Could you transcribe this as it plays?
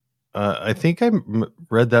I think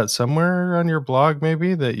read that somewhere on your blog,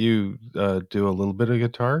 maybe that you do a little bit of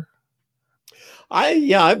guitar.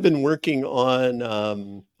 I've been working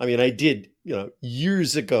on. I mean, I did,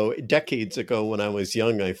 years ago, decades ago, when I was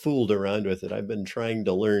young. I fooled around with it. I've been trying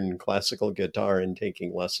to learn classical guitar and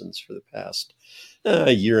taking lessons for the past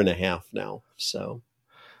year and a half now. So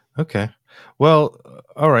Okay. Well,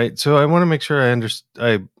 all right. So I want to make sure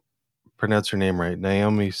I pronounce your name right.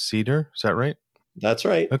 Naomi Ceder, is that right? that's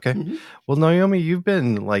right. Okay. Hmm. Well, Naomi, you've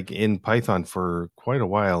been like in Python for quite a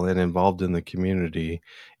while and involved in the community,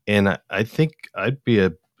 and I think I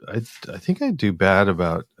think I'd do bad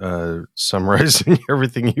about summarizing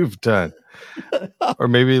everything you've done, or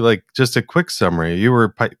maybe like just a quick summary. You were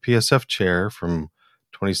PSF chair from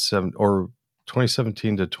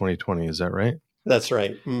 2017 to 2020. Is that right? That's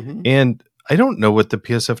right. Hmm. And I don't know what the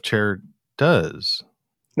PSF chair does.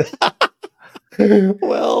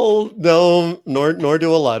 Well, no, nor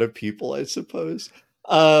do a lot of people, I suppose.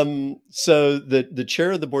 So the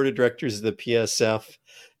chair of the board of directors of the PSF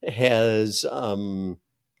has a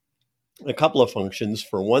couple of functions.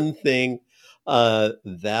 For one thing,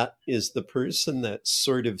 that is the person that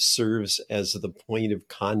sort of serves as the point of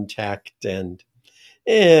contact and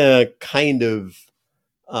kind of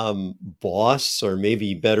boss, or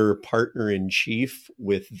maybe better, partner in chief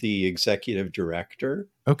with the executive director.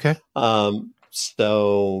 Okay.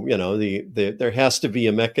 So, there has to be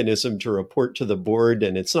a mechanism to report to the board,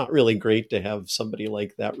 and it's not really great to have somebody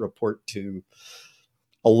like that report to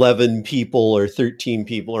 11 people or 13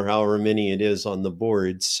 people or however many it is on the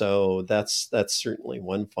board. So that's certainly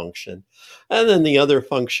one function. And then the other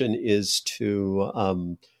function is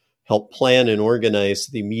to help plan and organize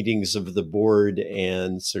the meetings of the board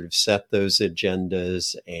and sort of set those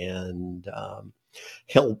agendas and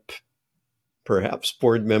help perhaps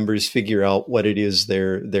board members figure out what it is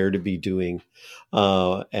they're to be doing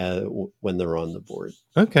when they're on the board.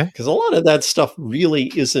 Okay. Because a lot of that stuff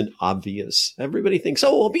really isn't obvious. Everybody thinks,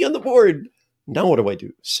 oh, I'll be on the board. Now what do I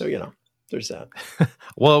do? So, there's that.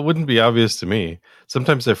 Well, it wouldn't be obvious to me.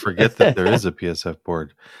 Sometimes I forget that there is a PSF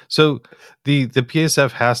board. So the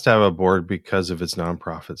PSF has to have a board because of its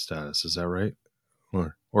nonprofit status. Is that right?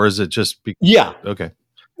 Or is it just Yeah. Okay.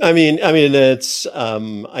 I mean, it's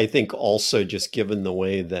I think also just given the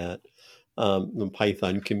way that the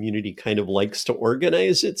Python community kind of likes to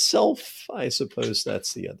organize itself, I suppose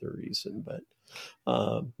that's the other reason. But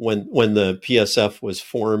when the PSF was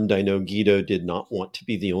formed, I know Guido did not want to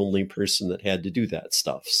be the only person that had to do that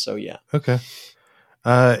stuff. So yeah. Okay.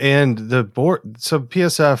 And the board, so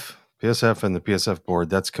PSF and the PSF board,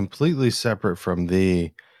 that's completely separate from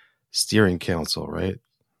the steering council, right?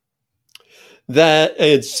 That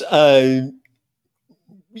it's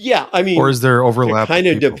yeah, I mean, or is there overlap? It kind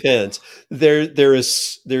of depends. There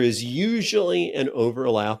is usually an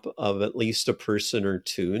overlap of at least a person or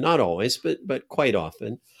two, not always, but quite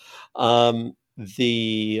often.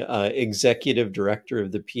 The executive director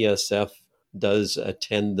of the PSF does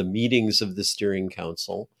attend the meetings of the steering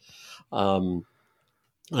council. I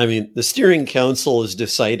mean, the steering council is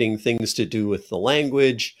deciding things to do with the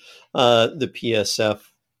language. The PSF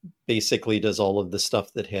basically does all of the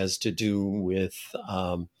stuff that has to do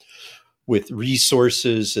with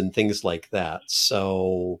resources and things like that.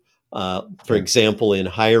 So, for example, in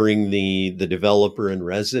hiring the developer in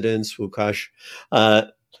residence, Wukash,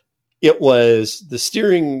 it was the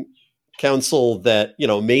steering council that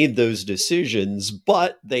made those decisions,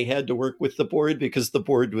 but they had to work with the board because the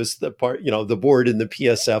board was the part. The board in the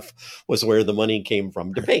PSF was where the money came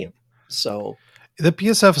from to pay him. So the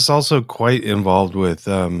PSF is also quite involved with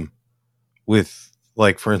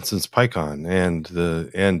like, for instance,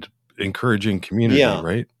 PyCon and encouraging community,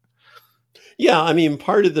 right? Yeah, I mean,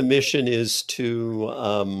 part of the mission is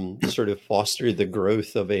to sort of foster the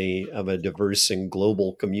growth of a diverse and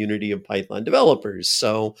global community of Python developers.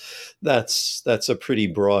 So that's a pretty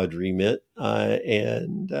broad remit.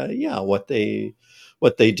 Yeah, what they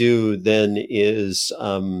do then is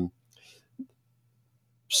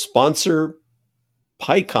sponsor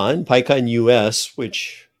PyCon US,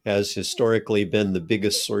 which has historically been the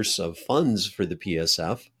biggest source of funds for the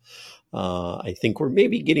PSF. I think we're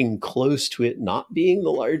maybe getting close to it not being the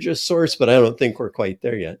largest source, but I don't think we're quite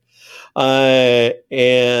there yet.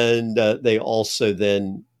 And they also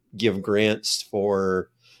then give grants for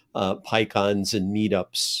PyCons and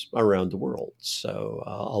meetups around the world. So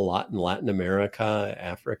a lot in Latin America,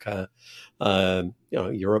 Africa,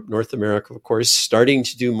 Europe, North America, of course, starting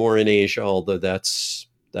to do more in Asia, although that's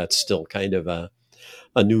still kind of a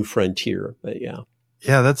new frontier. But yeah.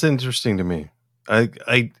 Yeah, that's interesting to me.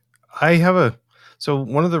 So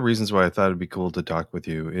one of the reasons why I thought it'd be cool to talk with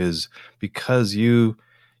you is because you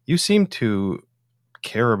you seem to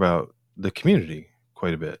care about the community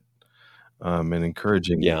quite a bit, and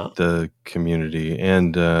encouraging Yeah. the community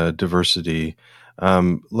and diversity.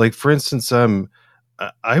 Like, for instance,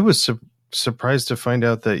 I was surprised to find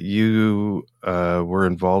out that you were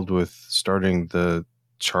involved with starting the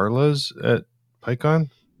Charlas at PyCon.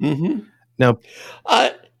 Hmm. Now, Uh,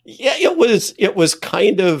 yeah, it was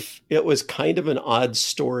kind of an odd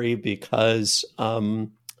story because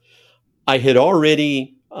I had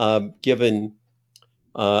already given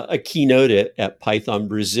a keynote at Python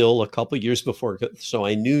Brazil a couple years before, so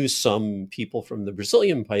I knew some people from the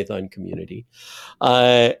Brazilian Python community.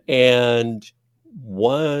 And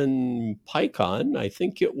one PyCon, I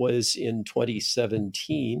think it was in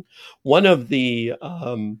 2017, one of the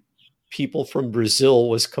people from Brazil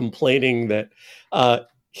was complaining that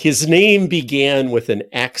his name began with an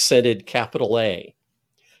accented capital A.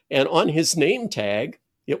 And on his name tag,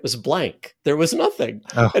 it was blank. There was nothing.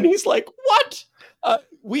 oh, And he's like, what?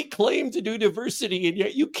 We claim to do diversity, and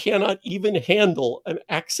yet you cannot even handle an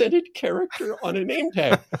accented character on a name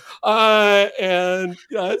tag. And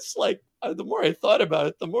it's like, the more I thought about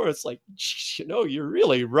it, the more it's like, you're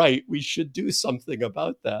really right. We should do something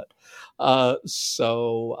about that.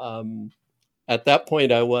 So at that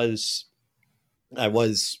point, I was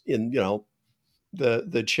in,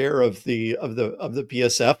 the chair of the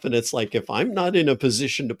PSF, and it's like, if I'm not in a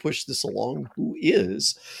position to push this along, who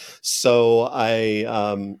is? So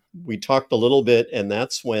we talked a little bit, and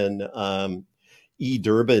that's when E.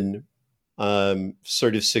 Durbin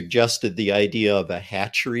sort of suggested the idea of a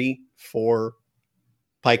hatchery for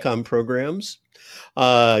PyCon programs,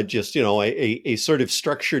 just a sort of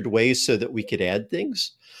structured way so that we could add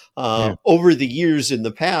things. yeah, Over the years in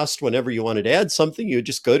the past, whenever you wanted to add something, you would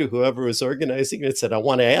just go to whoever was organizing it and said, I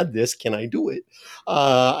want to add this. Can I do it?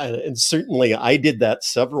 And certainly I did that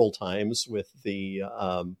several times with the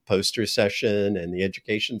poster session and the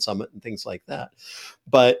education summit and things like that.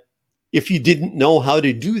 But if you didn't know how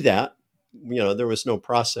to do that, there was no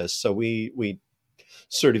process. So we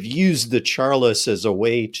sort of used the Charlas as a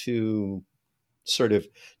way to sort of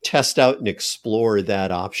test out and explore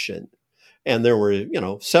that option. And there were,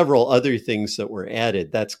 several other things that were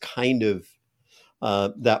added. That's kind of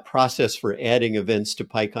that process for adding events to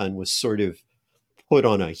PyCon was sort of put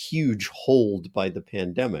on a huge hold by the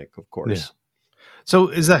pandemic, of yeah. course. So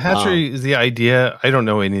is the hatchery, is the idea, I don't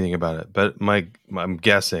know anything about it, but I'm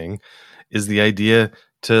guessing, is the idea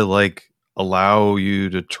to like allow you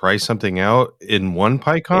to try something out in one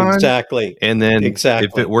PyCon? Exactly. And then if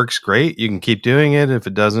Exactly. it works, great, you can keep doing it. If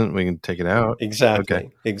it doesn't, we can take it out. Exactly. Okay.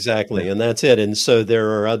 Exactly. Yeah. And that's it. And so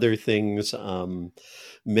there are other things,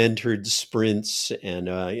 mentored sprints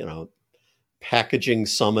and, packaging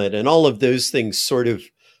summit and all of those things sort of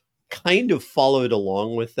kind of followed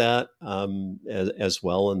along with that as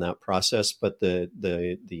well in that process. But the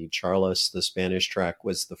Charlas, the Spanish track,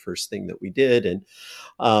 was the first thing that we did. And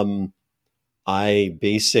I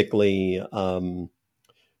basically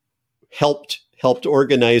helped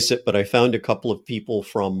organize it, but I found a couple of people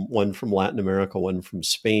one from Latin America, one from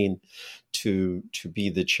Spain, to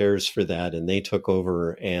be the chairs for that, and they took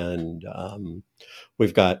over. And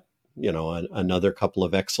we've got another couple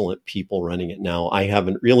of excellent people running it now. I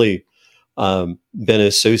haven't really been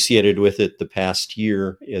associated with it the past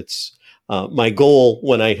year. It's my goal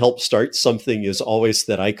when I help start something is always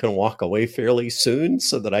that I can walk away fairly soon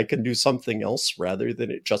so that I can do something else rather than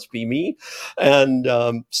it just be me. And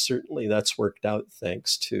certainly that's worked out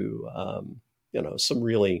thanks to, some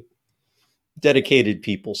really dedicated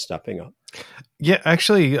people stepping up. Yeah,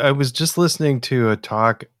 actually, I was just listening to a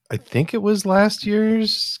talk. I think it was last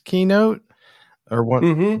year's keynote or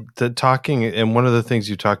one talking. And one of the things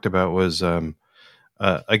you talked about was,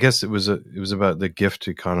 I guess it was about the gift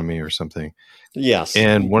economy or something. Yes.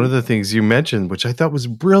 And one of the things you mentioned, which I thought was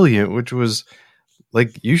brilliant, which was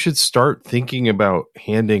like, you should start thinking about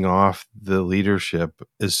handing off the leadership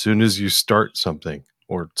as soon as you start something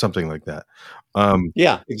or something like that.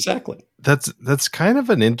 Yeah, exactly. That's kind of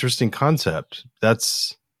an interesting concept.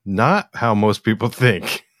 That's not how most people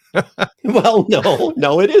think. Well,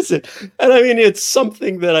 no, it isn't. And I mean, it's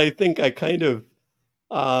something that I think I kind of,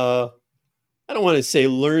 I don't want to say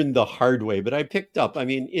learned the hard way, but I picked up. I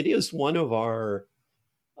mean, it is one of our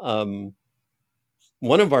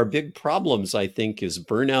big problems, I think, is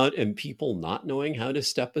burnout and people not knowing how to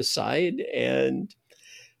step aside. And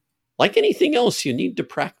like anything else, you need to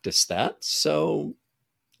practice that. So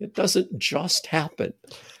it doesn't just happen.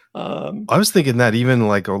 I was thinking that even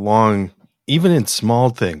like even in small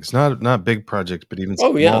things, not big projects, but even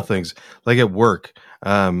small things, like at work,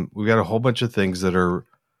 we've got a whole bunch of things that are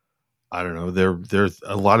I don't know. There's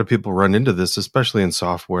a lot of people run into this, especially in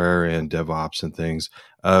software and DevOps and things.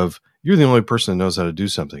 Of you're the only person that knows how to do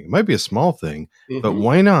something. It might be a small thing, but Mm-hmm.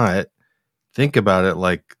 why not think about it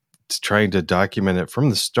like trying to document it from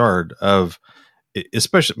the start of,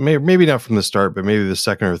 especially maybe not from the start, but maybe the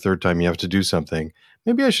second or third time you have to do something.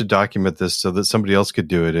 Maybe I should document this so that somebody else could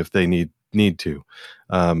do it if they need to.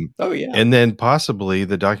 Oh yeah. And then possibly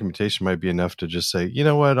the documentation might be enough to just say, you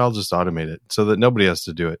know what, I'll just automate it so that nobody has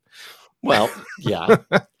to do it. Well, yeah.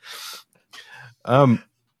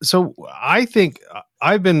 So I think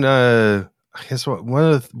I've been, I guess one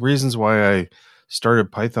of the reasons why I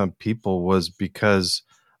started Python People was because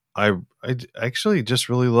I actually just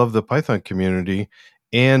really love the Python community,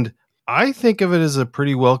 and I think of it as a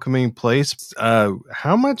pretty welcoming place.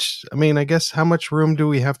 How much? I mean, I guess how much room do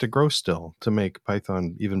we have to grow still to make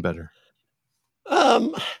Python even better?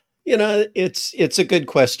 Um, it's a good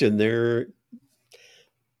question. There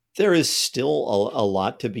is still a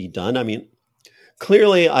lot to be done. I mean,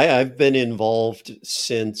 clearly, I've been involved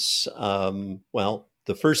since well,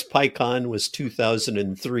 the first PyCon was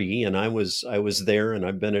 2003, and I was there, and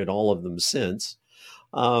I've been at all of them since.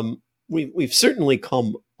 We've certainly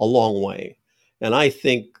come a long way, and I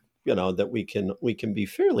think that we can be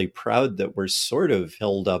fairly proud that we're sort of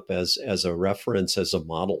held up as a reference, as a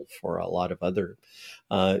model for a lot of other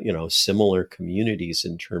similar communities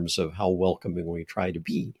in terms of how welcoming we try to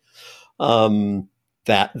be. Um,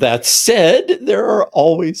 that said, there are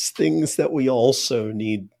always things that we also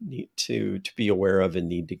need to be aware of and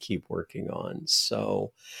need to keep working on.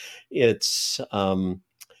 So it's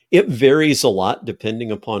it varies a lot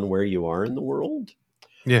depending upon where you are in the world.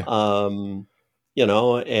 Yeah. Um,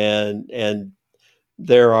 and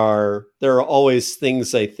there are always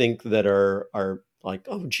things I think that are like,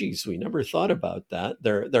 oh geez, we never thought about that.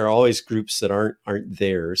 There are always groups that aren't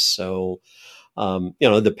there. So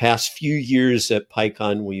the past few years at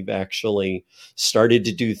PyCon, we've actually started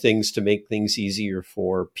to do things to make things easier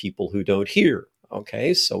for people who don't hear.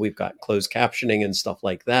 Okay, so we've got closed captioning and stuff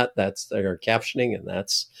like that. That's their captioning, and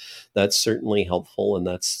that's certainly helpful, and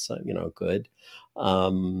that's good.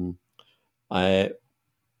 Um, I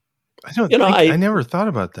I don't you know think I I never thought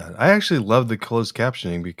about that. I actually love the closed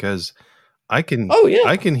captioning because oh yeah.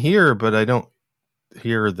 I can hear, but I don't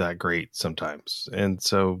hear that great sometimes, and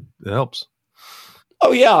so it helps.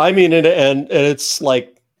 Oh yeah, I mean, and it's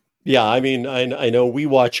like, yeah, I mean, I know we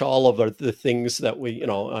watch all of the things that we,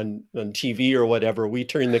 on TV or whatever. We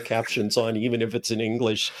turn the captions on, even if it's in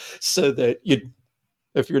English, so that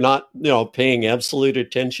if you're not, paying absolute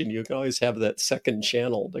attention, you can always have that second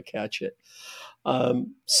channel to catch it.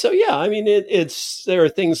 So yeah, I mean, there are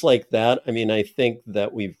things like that. I mean, I think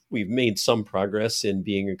that we've made some progress in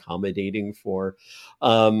being accommodating for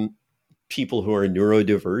um, people who are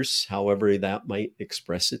neurodiverse, however that might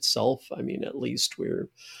express itself. I mean, at least we're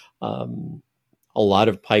um, a lot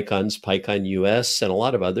of PyCon US, and a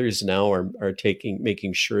lot of others now are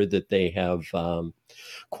making sure that they have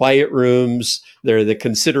quiet rooms. There are the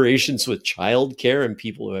considerations with childcare and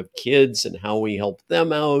people who have kids and how we help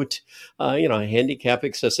them out. Handicap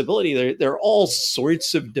accessibility. There are all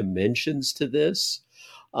sorts of dimensions to this.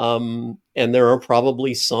 And there are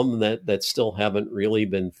probably some that still haven't really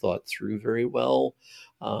been thought through very well.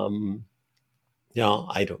 Um,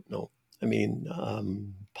 I don't know. I mean,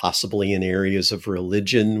 possibly in areas of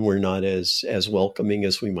religion, we're not as welcoming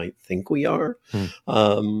as we might think we are.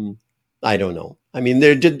 Hmm. I don't know. I mean,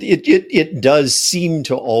 it does seem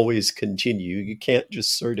to always continue. You can't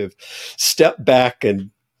just sort of step back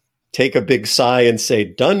and take a big sigh and say,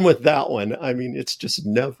 done with that one. I mean, it's just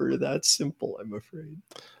never that simple, I'm afraid.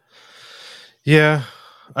 Yeah,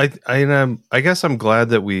 I guess I'm glad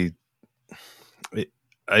that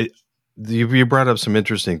I you brought up some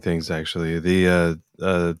interesting things actually.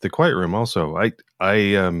 The quiet room also.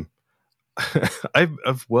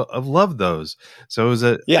 I've loved those. So it was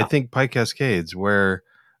I Yeah. think Pike Cascades where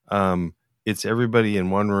um it's everybody in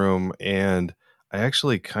one room, and I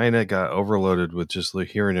actually kind of got overloaded with just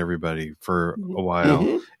hearing everybody for a while.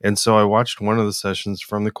 Mm-hmm. And so I watched one of the sessions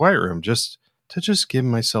from the quiet room just to just give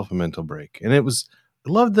myself a mental break. And I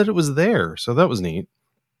loved that it was there. So that was neat.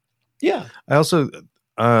 Yeah. I also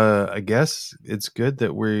I guess it's good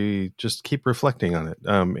that we just keep reflecting on it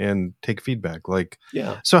and take feedback. Like,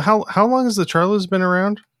 Yeah. so how long has the Charlas been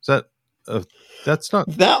around? Is that that's not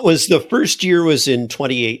That was the first year was in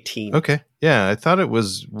 2018. okay? Yeah, I thought it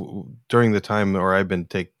was during the time, or I've been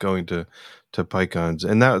going to PyCons,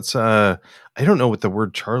 and that's I don't know what the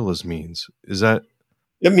word Charlas means. Is that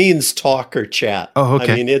It means talk or chat. oh I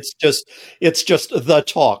okay mean, it's just the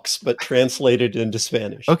talks, but translated into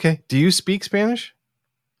Spanish. okay? Do you speak Spanish?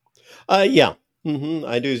 Yeah.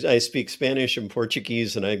 I do. I speak Spanish and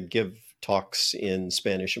Portuguese, and I give talks in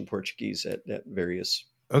Spanish and Portuguese at various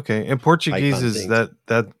Okay, and Portuguese icon is things.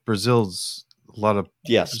 that Brazil's a lot of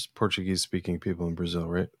Yes, Portuguese speaking people in Brazil,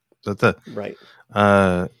 right? Is that the right.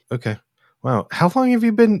 okay. Wow. How long have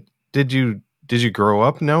you been did you grow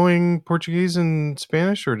up knowing Portuguese and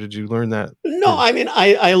Spanish, or did you learn that No, through I mean,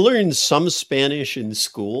 I learned some Spanish in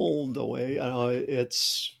school. The way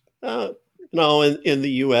it's, in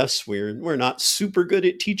the U.S. we're not super good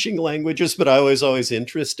at teaching languages, but I was always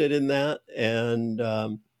interested in that. And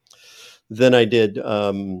then I did,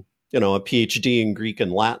 a PhD in Greek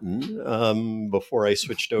and Latin before I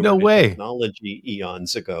switched over No to way. technology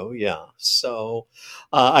eons ago. Yeah, so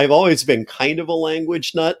I've always been kind of a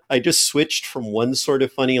language nut. I just switched from one sort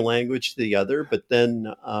of funny language to the other, but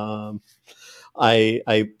then. I,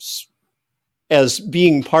 as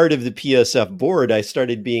being part of the PSF board, I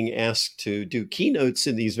started being asked to do keynotes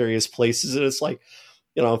in these various places. And it's like,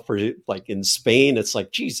 for like in Spain, it's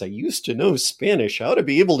like, geez, I used to know Spanish. I ought to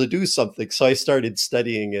be able to do something. So I started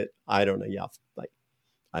studying it. I don't know. Yeah. Like,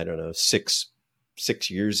 I don't know, 6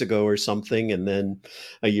 years ago or something. And then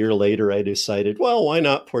a year later, I decided, well, why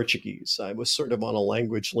not Portuguese? I was sort of on a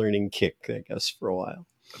language learning kick, I guess, for a while.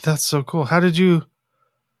 That's so cool. How did you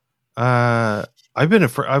uh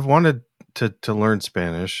I've wanted to learn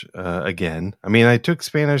Spanish again. I mean, I took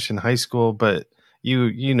Spanish in high school, but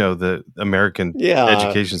you know the American Yeah,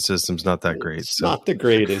 education system's not that great. it's So not the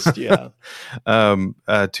greatest. Yeah.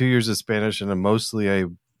 2 years of Spanish, and mostly I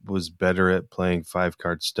was better at playing five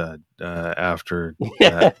card stud after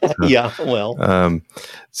that. So, Yeah, well, um,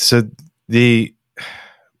 so the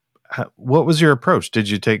what was your approach? Did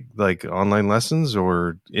you take like online lessons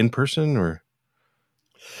or in person, or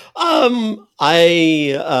I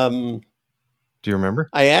do you remember?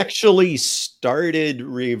 I actually started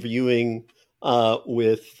reviewing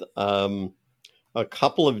with a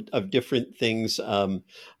couple of different things.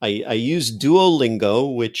 I use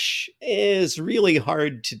Duolingo, which is really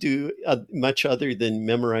hard to do much other than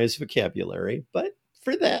memorize vocabulary, but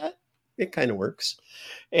for that, it kind of works.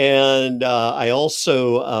 And I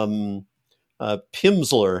also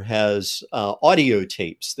Pimsleur has audio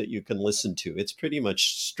tapes that you can listen to. It's pretty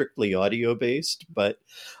much strictly audio based, but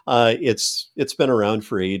it's been around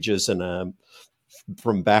for ages. And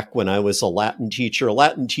from back when I was a Latin teacher,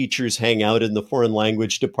 Latin teachers hang out in the foreign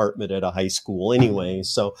language department at a high school anyway.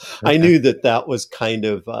 So I Okay. knew that was kind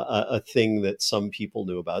of a thing that some people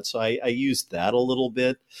knew about. So I used that a little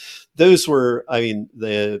bit. Those were, I mean,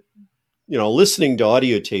 listening to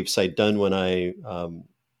audio tapes I'd done when I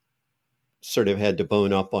sort of had to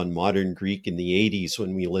bone up on modern Greek in the 80s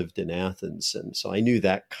when we lived in Athens. And so I knew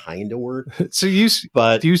that kind of worked. So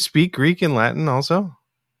But do you speak Greek and Latin also?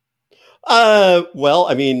 well,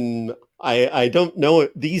 I mean, I don't know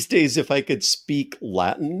these days if I could speak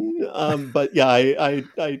Latin, but yeah,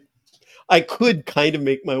 I could kind of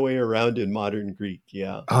make my way around in modern Greek.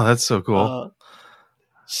 Yeah. Oh, that's so cool. Uh,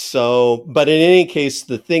 but in any case,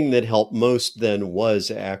 the thing that helped most then was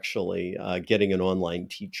actually getting an online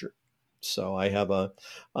teacher. So I have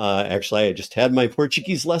actually, I just had my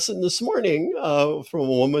Portuguese lesson this morning from a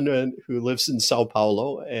woman who lives in Sao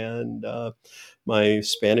Paulo, and my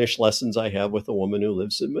Spanish lessons I have with a woman who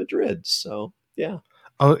lives in Madrid. So yeah,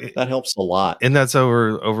 Oh, that helps a lot. and that's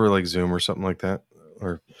over like Zoom or something like that,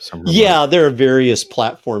 or some remote. Yeah, there are various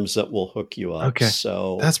platforms that will hook you up. Okay,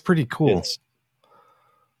 So that's pretty cool. it's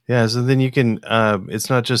Yeah, so then you can.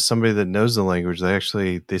 It's not just somebody that knows the language; they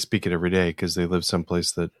speak it every day because they live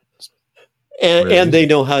someplace that and, where they and use they it.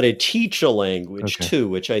 know how to teach a language Okay, too,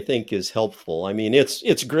 which I think is helpful. I mean,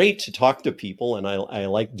 it's great to talk to people, and I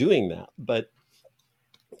like doing that. But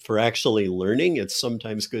for actually learning, it's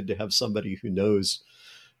sometimes good to have somebody who knows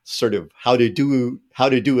sort of how to do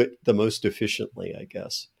it the most efficiently. I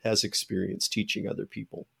guess has experience teaching other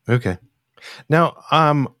people. okay. Now,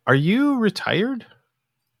 are you retired?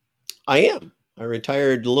 I am. I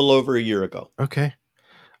retired a little over a year ago. Okay,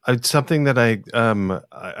 it's something that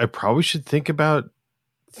I probably should think about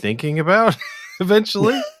thinking about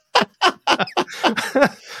eventually.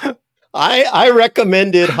 I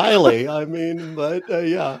recommend it highly. I mean, but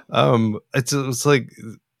yeah. It's like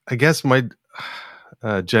I guess my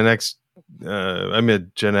Gen X. I'm a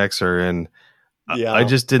Gen Xer, and I Yeah.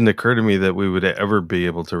 just didn't occur to me that we would ever be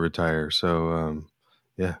able to retire. So,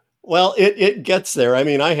 yeah. Well, it gets there. I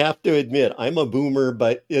mean, I have to admit, I'm a boomer,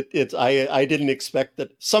 but I didn't expect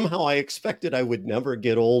that. Somehow I expected I would never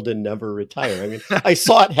get old and never retire. I mean, I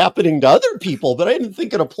saw it happening to other people, but I didn't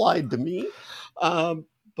think it applied to me.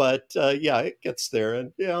 But yeah, it gets there.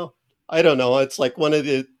 And yeah, I don't know. It's like one of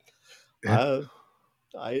the, Yeah. uh,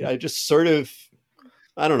 I just sort of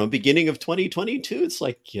I don't know, beginning of 2022. It's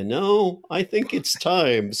like, I think it's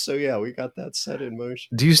time. So yeah, we got that set in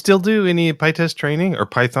motion. Do you still do any PyTest training or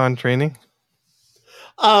Python training?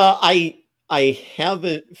 I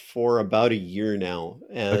haven't for about a year now,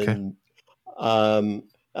 Okay. and um,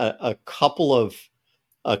 a couple of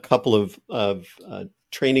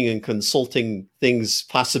training and consulting things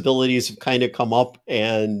possibilities have kind of come up,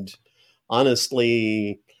 and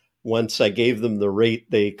honestly, once I gave them the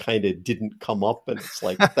rate, they kind of didn't come up, and it's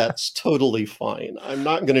like, that's totally fine. I'm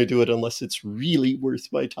not going to do it unless it's really worth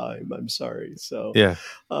my time. I'm sorry. So Yeah.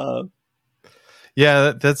 uh,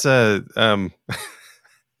 Yeah, that's a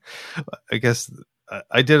I guess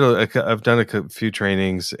I did I've done a few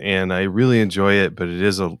trainings and I really enjoy it, but it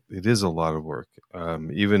is a lot of work.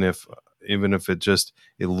 Even if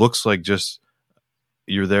it looks like just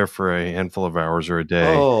you're there for a handful of hours or a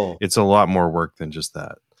day, oh, it's a lot more work than just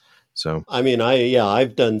that. So I mean,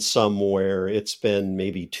 I've done some where it's been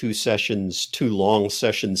maybe 2 sessions, 2 long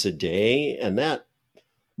sessions a day, and that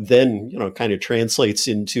then, kind of translates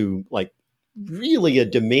into like really a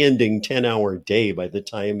demanding 10-hour day by the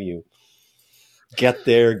time you get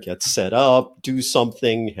there, get set up, do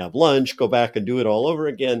something, have lunch, go back and do it all over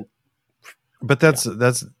again. but that's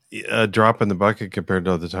a drop in the bucket compared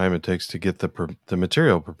to the time it takes to get the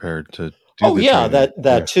material prepared to do Oh the yeah,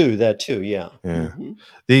 training. that too, yeah. Yeah. Mm-hmm.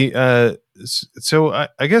 The so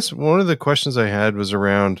I guess one of the questions I had was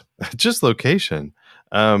around just location.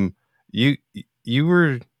 You you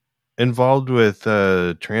were involved with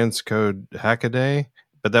Transcode Hackaday,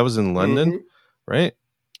 but that was in London, Mm-hmm. right?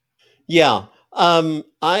 Yeah.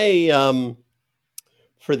 I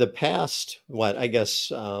for the past what I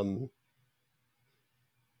guess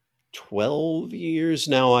 12 years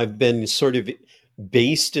now, I've been sort of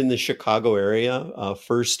based in the Chicago area,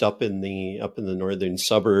 first up in the northern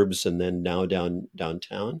suburbs, and then now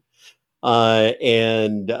downtown.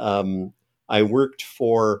 And I worked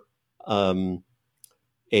for um,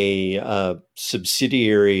 a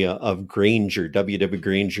subsidiary of Granger, W.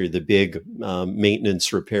 Granger, the big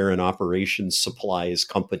maintenance, repair, and operations supplies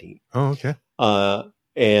company. Oh, okay. Uh,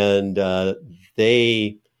 and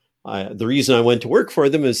they, the reason I went to work for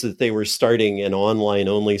them is that they were starting an online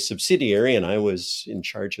only subsidiary, and I was in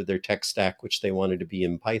charge of their tech stack, which they wanted to be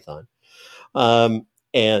in Python.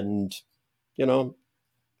 And, you know,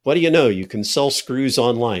 what do you know? You can sell screws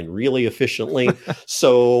online really efficiently.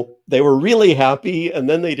 So they were really happy. And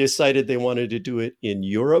then they decided they wanted to do it in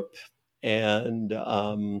Europe. And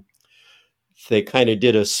they kind of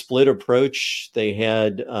did a split approach. They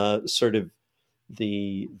had sort of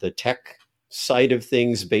the tech side of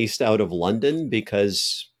things based out of London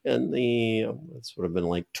because in it's would have been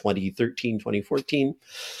like 2013, 2014.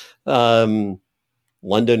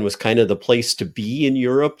 London was kind of the place to be in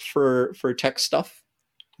Europe for tech stuff.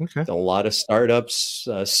 Okay. A lot of startups,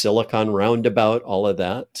 Silicon Roundabout, all of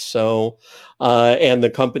that. So, and the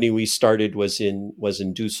company we started was in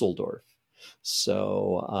Dusseldorf.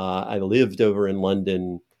 So I lived over in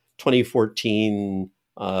London 2014,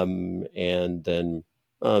 and then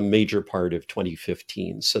a major part of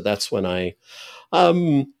 2015. So that's when I,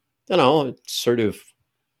 sort of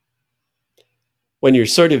when you're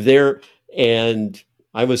sort of there, and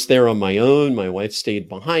I was there on my own. My wife stayed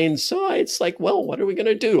behind. So it's like, well, what are we going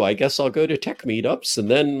to do? I guess I'll go to tech meetups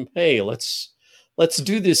and then, hey, let's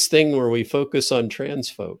do this thing where we focus on trans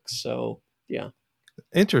folks. So, yeah.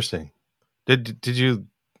 Interesting. Did you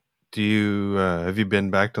do you have you been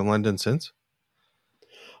back to London since?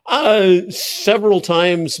 Several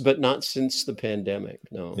times, but not since the pandemic.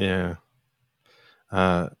 No. Yeah.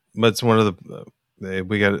 But it's one of the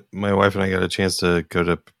we got my wife and I got a chance to go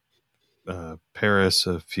to Paris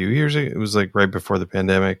a few years ago. It was like right before the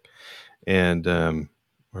pandemic, and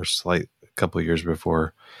or a couple of years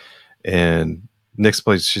before. And next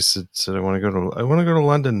place she said I want to go to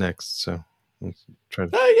London next. So let's try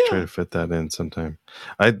to fit that in sometime.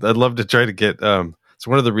 I'd love to try to get. It's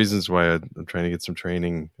one of the reasons why I'm trying to get some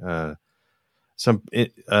training, some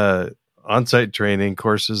on-site training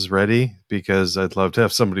courses ready because I'd love to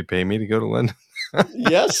have somebody pay me to go to London.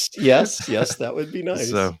 yes, that would be nice.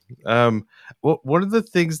 So, one of the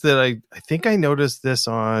things that I think I noticed this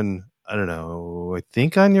on, I don't know, I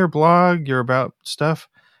think on your blog, your about stuff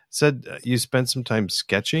said you spent some time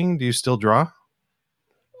sketching. Do you still draw?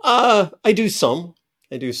 I do some.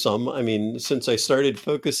 I mean, since I started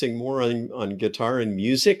focusing more on guitar and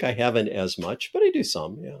music, I haven't as much, but I do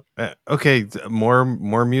some. Yeah. Okay,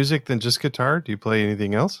 more music than just guitar. Do you play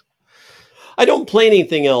anything else? I don't play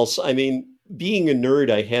anything else. I mean, being a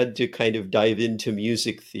nerd, I had to kind of dive into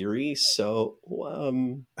music theory. So,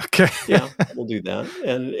 Okay. yeah, we'll do that.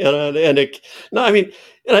 And it, no, I mean,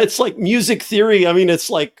 it's like music theory. I mean, it's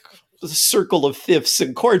like the circle of fifths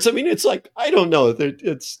and chords. I mean, it's like, I don't know.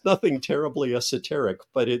 It's nothing terribly esoteric,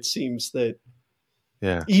 but it seems that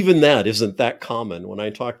Yeah. even that isn't that common. When I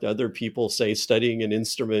talk to other people, say studying an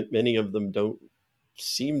instrument, many of them don't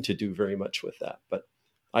seem to do very much with that. But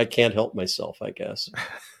I can't help myself, I guess.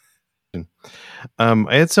 I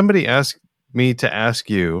had somebody ask me to ask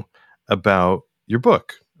you about your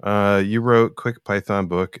book. You wrote Quick Python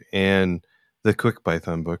book and the Quick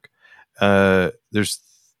Python book. There's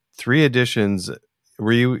 3 editions.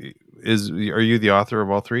 Are you the author of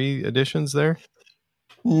all 3 editions there?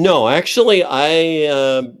 No, actually,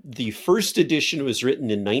 I the first edition was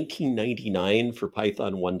written in 1999 for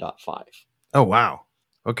Python 1.5. Oh, wow.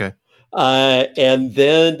 Okay. And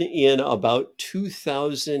then in about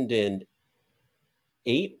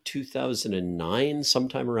 2008, 2009,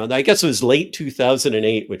 sometime around, I guess it was late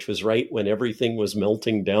 2008, which was right when everything was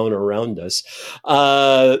melting down around us,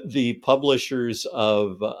 the publishers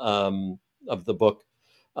of the book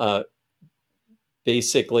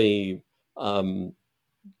basically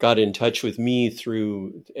got in touch with me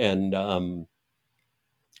through and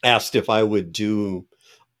asked if I would do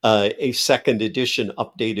a second edition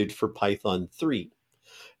updated for Python 3.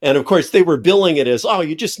 And of course, they were billing it as, oh,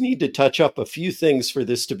 you just need to touch up a few things for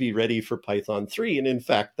this to be ready for Python 3. And in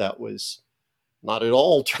fact, that was not at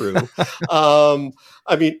all true. I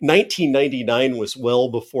mean, 1999 was well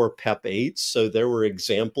before PEP 8. So there were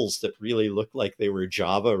examples that really looked like they were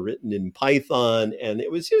Java written in Python. And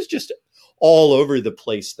it was just all over the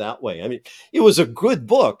place that way. I mean, it was a good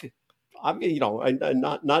book. I mean, I'm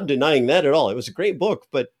not denying that at all. It was a great book,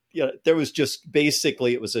 but there was just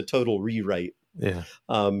basically, it was a total rewrite. Yeah.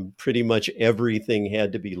 Pretty much everything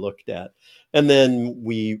had to be looked at. And then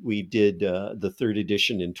we did the 3rd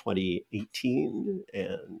edition in 2018.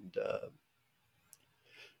 And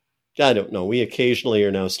I don't know. We occasionally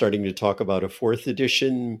are now starting to talk about a 4th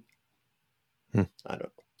edition. I don't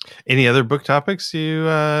know. Any other book topics? You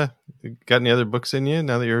got any other books in you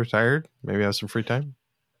now that you're retired? Maybe have some free time?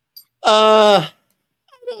 I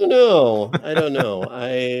don't know.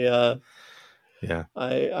 Yeah.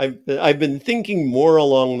 I've been thinking more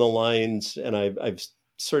along the lines, and I've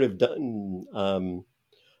sort of done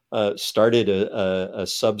started a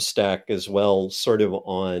Substack as well, sort of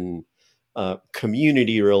on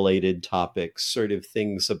community related topics, sort of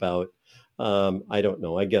things about I don't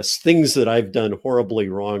know, I guess things that I've done horribly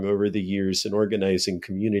wrong over the years in organizing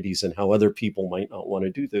communities and how other people might not want to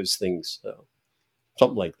do those things. So,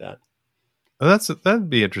 something like that. Oh, that'd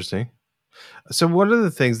be interesting. So one of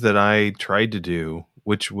the things that I tried to do,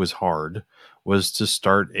 which was hard, was to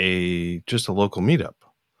start just a local meetup.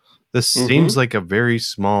 This seems like a very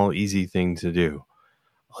small, easy thing to do.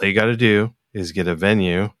 All you got to do is get a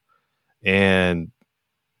venue and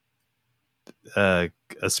a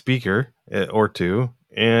speaker or 2,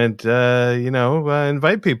 and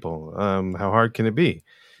invite people. How hard can it be?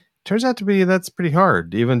 Turns out to be that's pretty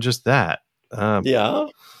hard, even just that. Yeah.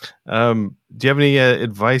 Do you have any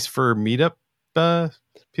advice for meetup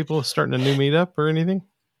people starting a new meetup or anything?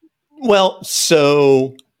 Well,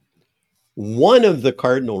 so one of the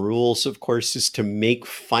cardinal rules, of course, is to make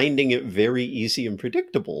finding it very easy and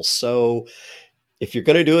predictable. So if you're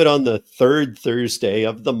going to do it on the 3rd Thursday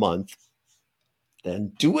of the month,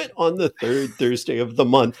 then do it on the 3rd Thursday of the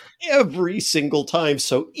month every single time.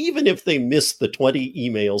 So even if they miss the 20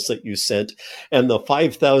 emails that you sent and the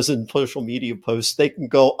 5,000 social media posts, they can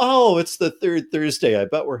go, oh, it's the 3rd Thursday. I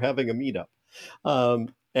bet we're having a meetup.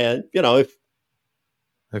 And if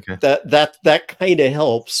Okay. that kind of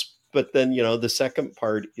helps. But then, the second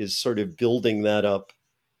part is sort of building that up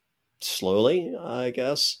slowly, I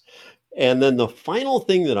guess. And then the final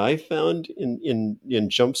thing that I found in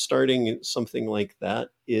jumpstarting something like that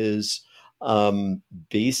is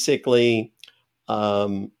basically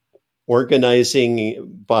organizing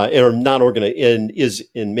in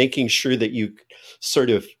making sure that you sort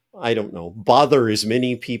of, I don't know, bother as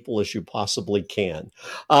many people as you possibly can.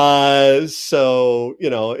 So,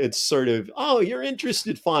 it's sort of, oh, you're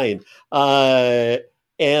interested, fine.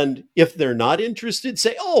 And if they're not interested,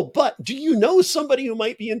 say, oh, but do you know somebody who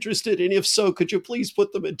might be interested? And if so, could you please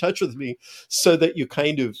put them in touch with me, so that you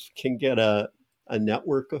kind of can get a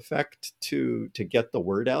network effect to get the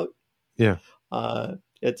word out. Yeah.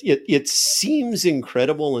 It seems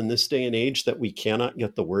incredible in this day and age that we cannot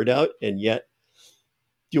get the word out, and yet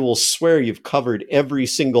you will swear you've covered every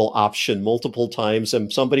single option multiple times,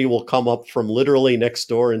 and somebody will come up from literally next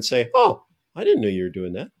door and say, oh, I didn't know you were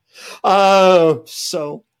doing that.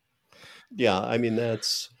 So Yeah, I mean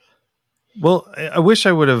that's Well, I wish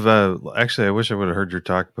I would have actually. I wish I would have heard your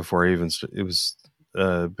talk before I even. It was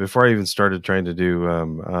before I even started trying to do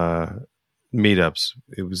meetups.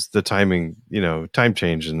 It was the timing, time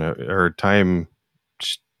change and or time.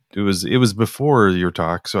 It was before your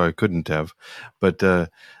talk, so I couldn't have. But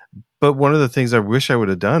one of the things I wish I would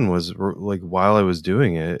have done was like while I was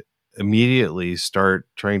doing it, immediately start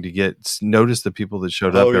trying to notice the people that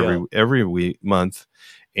showed oh up yeah. every week month,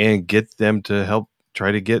 and get them to help.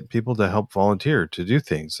 Try to get people to help volunteer to do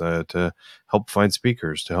things, to help find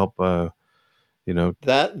speakers, to help. You know,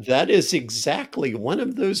 That is exactly one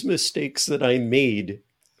of those mistakes that I made,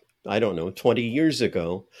 I don't know, 20 years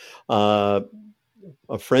ago. Uh,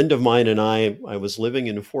 a friend of mine and I was living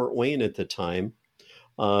in Fort Wayne at the time.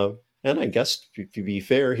 Uh, and I guess to be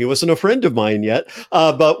fair, he wasn't a friend of mine yet.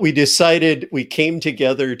 But we came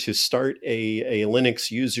together to start a Linux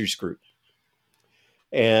users group.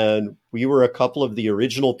 And we were a couple of the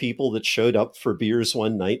original people that showed up for beers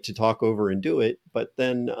one night to talk over and do it. But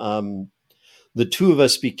then the two of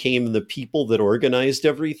us became the people that organized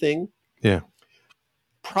everything, yeah,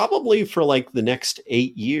 probably for like the next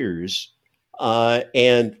 8 years.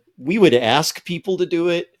 And we would ask people to do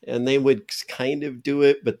it and they would kind of do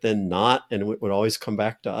it, but then not. And it would always come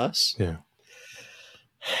back to us. yeah,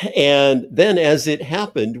 And then as it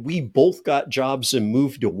happened, we both got jobs and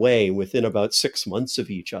moved away within about 6 months of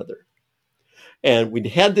each other. And we'd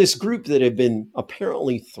had this group that had been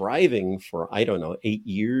apparently thriving for, I don't know, 8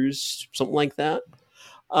 years, something like that.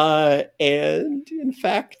 And in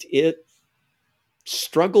fact, it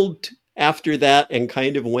struggled after that and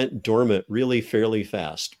kind of went dormant really fairly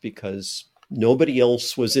fast because nobody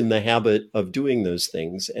else was in the habit of doing those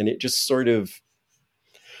things. And it just sort of,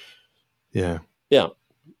 yeah. yeah,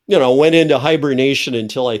 went into hibernation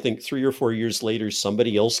until I think 3 or 4 years later,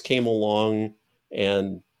 somebody else came along.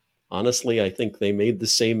 And honestly, I think they made the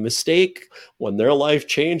same mistake. When their life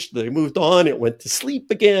changed, they moved on, it went to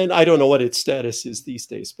sleep again. I don't know what its status is these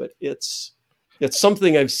days, but it's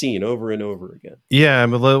something I've seen over and over again. Yeah,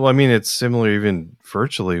 I mean, it's similar even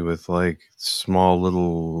virtually with like small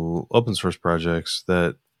little open source projects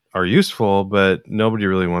that are useful, but nobody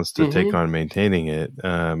really wants to take Mm-hmm. on maintaining it.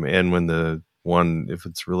 And when if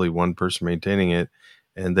it's really one person maintaining it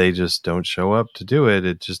and they just don't show up to do it,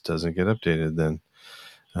 it just doesn't get updated then.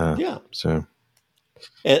 Yeah. So,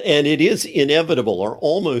 And it is inevitable or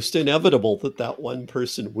almost inevitable that that one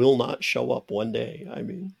person will not show up one day. I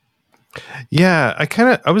mean, yeah,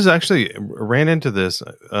 I was actually ran into this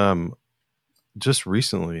just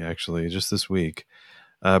recently, actually, just this week,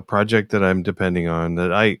 a project that I'm depending on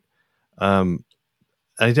that um,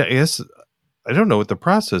 I guess I don't know what the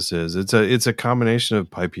process is. It's a combination of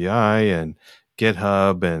PyPI and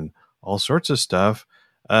GitHub and all sorts of stuff.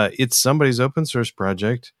 It's somebody's open source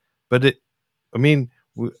project, but I mean,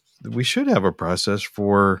 we should have a process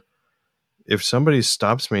for if somebody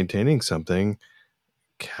stops maintaining something.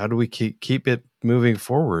 How do we keep it moving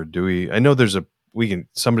forward? Do we? I know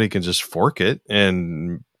somebody can just fork it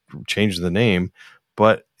and change the name,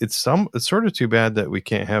 but it's sort of too bad that we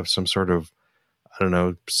can't have some sort of, I don't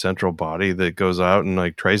know, central body that goes out and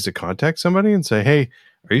like tries to contact somebody and say, "Hey,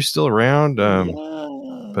 are you still around?"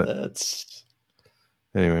 yeah, But that's.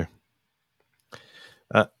 anyway,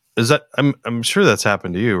 uh, is that I'm sure that's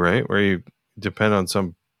happened to you, right? Where you depend on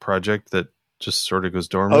some project that just sort of goes Oh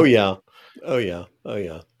dormant. yeah, oh yeah, oh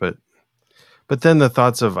yeah. But then the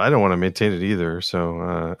thoughts of I don't want to maintain it either.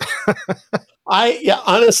 So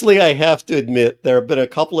Honestly, I have to admit there have been a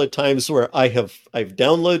couple of times where I've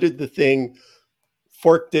downloaded the thing,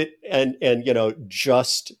 forked it, and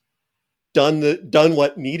just done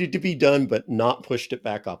what needed to be done, but not pushed it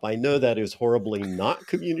back up. I know that is horribly not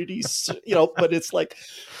communities, but it's like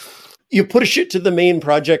you push it to the main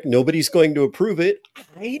project, nobody's going to approve it.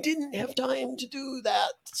 I didn't have time to do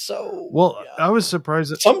that. So well, yeah. I was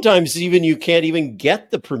surprised that Sometimes even you can't even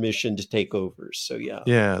get the permission to take over. So yeah.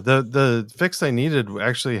 yeah, the fix I needed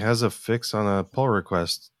actually has a fix on a pull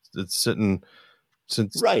request. It's sitting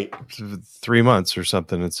since Right. 3 months or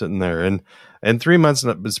something. It's sitting there, and 3 months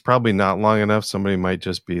is probably not long enough. Somebody might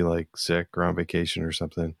just be like sick or on vacation or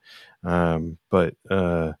something. But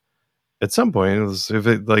at some point, if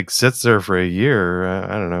it like sits there for a year,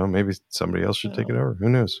 I don't know. Maybe somebody else should take it Well, over. Who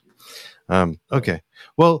knows? Okay.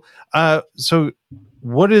 Well, so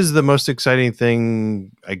what is the most exciting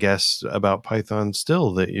thing, I guess, about Python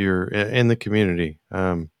still that you're in the community,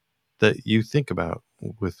 that you think about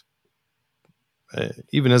with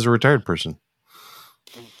even as a retired person?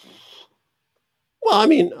 I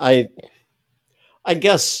mean, I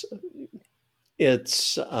guess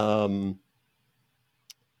it's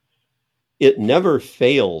it never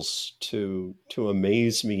fails to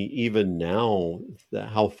amaze me, even now,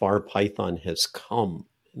 how far Python has come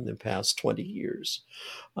in the past 20 years.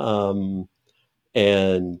 And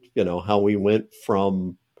how we went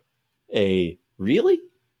from a really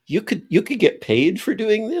you could get paid for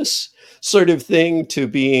doing this sort of thing to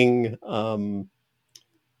being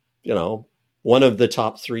one of the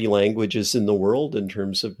top 3 languages in the world in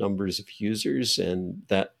terms of numbers of users, and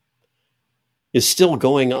that is still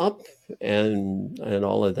going up, and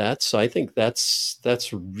all of that. So I think that's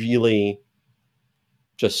really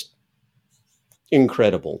just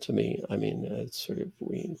incredible to me. I mean, it's sort of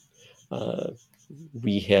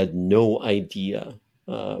we had no idea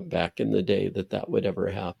back in the day that would ever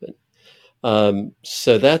happen.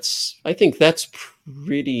 So I think that's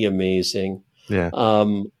pretty amazing. Yeah.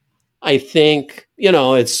 I think,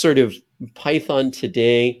 it's sort of Python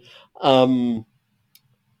today.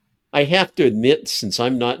 I have to admit, since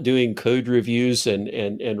I'm not doing code reviews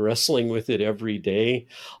and wrestling with it every day,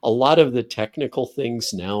 a lot of the technical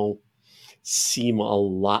things now seem a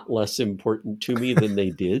lot less important to me than they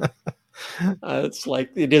did. It's like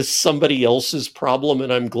it is somebody else's problem,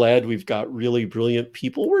 and I'm glad we've got really brilliant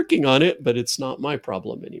people working on it, but it's not my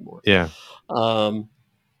problem anymore. Yeah.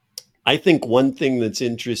 I think one thing that's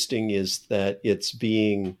interesting is that it's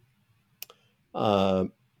being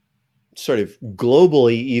sort of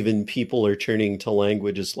globally, even people are turning to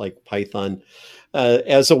languages like Python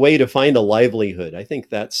as a way to find a livelihood. I think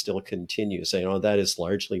that still continues. That is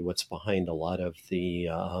largely what's behind a lot of the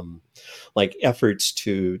efforts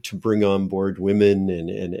to bring on board women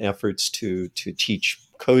and efforts to teach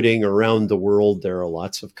coding around the world. There are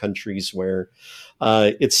lots of countries where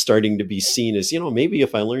it's starting to be seen as, maybe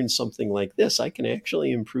if I learn something like this, I can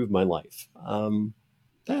actually improve my life.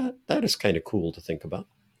 That is kind of cool to think about.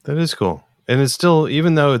 That is cool. And it's still,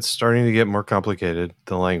 even though it's starting to get more complicated,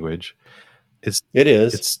 the language, it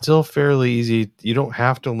is. It's still fairly easy. You don't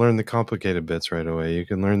have to learn the complicated bits right away. You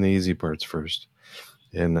can learn the easy parts first.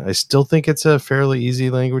 And I still think it's a fairly easy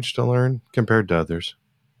language to learn compared to others,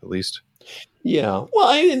 at least. Yeah.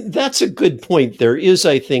 Well, that's a good point. There is,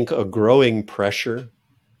 I think, a growing pressure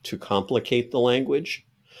to complicate the language.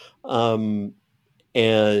 And,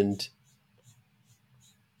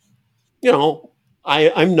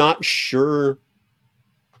 I'm not sure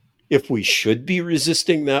if we should be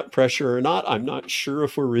resisting that pressure or not. I'm not sure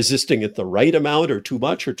if we're resisting it the right amount or too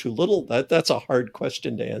much or too little. That's a hard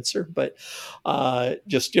question to answer. But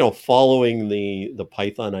just, following the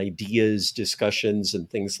Python ideas, discussions, and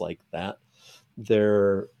things like that,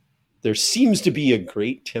 there seems to be a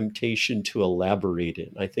great temptation to elaborate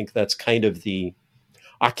it. I think that's kind of the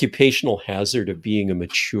occupational hazard of being a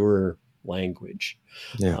mature language.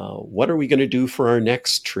 Yeah. What are we going to do for our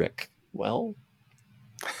next trick? Well,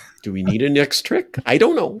 do we need a next trick? I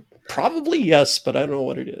don't know. Probably yes, but I don't know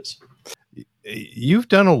what it is. You've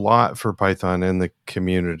done a lot for Python in the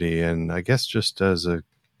community, and I guess just as a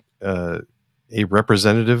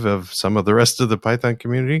representative of some of the rest of the Python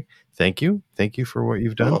community, thank you. Thank you for what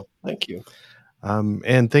you've done. Oh, thank you.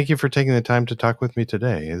 And thank you for taking the time to talk with me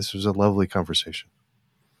today. This was a lovely conversation.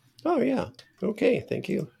 Oh, yeah. Okay. Thank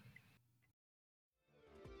you.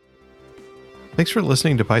 Thanks for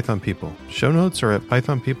listening to Python People. Show notes are at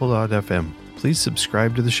pythonpeople.fm. Please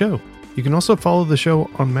subscribe to the show. You can also follow the show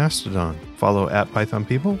on Mastodon. Follow at Python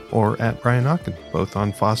People or at Brian Ocken, both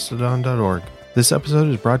on fosstodon.org. This episode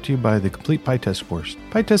is brought to you by the Complete PyTest course.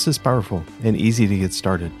 PyTest is powerful and easy to get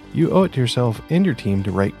started. You owe it to yourself and your team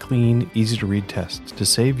to write clean, easy-to-read tests to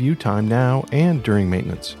save you time now and during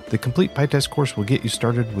maintenance. The Complete PyTest course will get you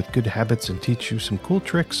started with good habits and teach you some cool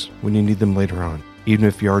tricks when you need them later on. Even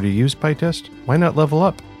if you already use PyTest, why not level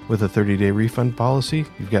up? With a 30-day refund policy,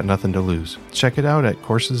 you've got nothing to lose. Check it out at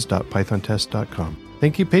courses.pythontest.com.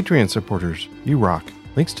 Thank you, Patreon supporters. You rock.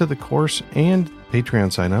 Links to the course and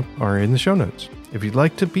Patreon sign up are in the show notes. If you'd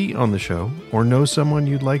like to be on the show or know someone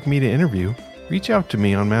you'd like me to interview, reach out to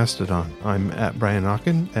me on Mastodon. I'm at Brian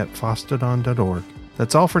Ocken at fosstodon.org.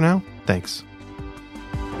 That's all for now. Thanks.